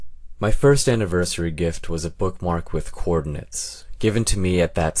My first anniversary gift was a bookmark with coordinates, given to me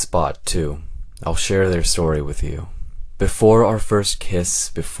at that spot, too. I'll share their story with you. Before our first kiss,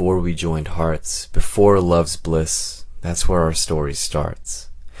 before we joined hearts, before love's bliss, that's where our story starts.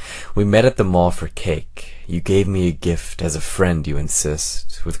 We met at the mall for cake. You gave me a gift, as a friend you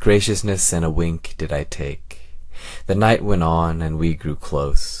insist. With graciousness and a wink did I take. The night went on, and we grew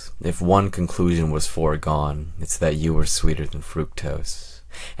close. If one conclusion was foregone, it's that you were sweeter than fructose.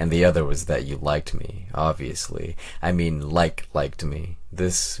 And the other was that you liked me, obviously. I mean, liked me.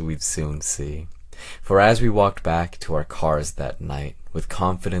 This we'd soon see. For as we walked back to our cars that night, with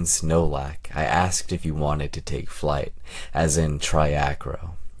confidence no lack, I asked if you wanted to take flight, as in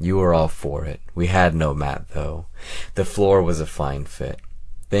triacro. You were all for it. We had no mat, though. The floor was a fine fit.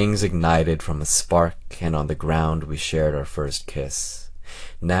 Things ignited from a spark, and on the ground we shared our first kiss.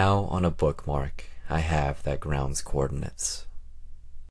 Now, on a bookmark, I have that ground's coordinates.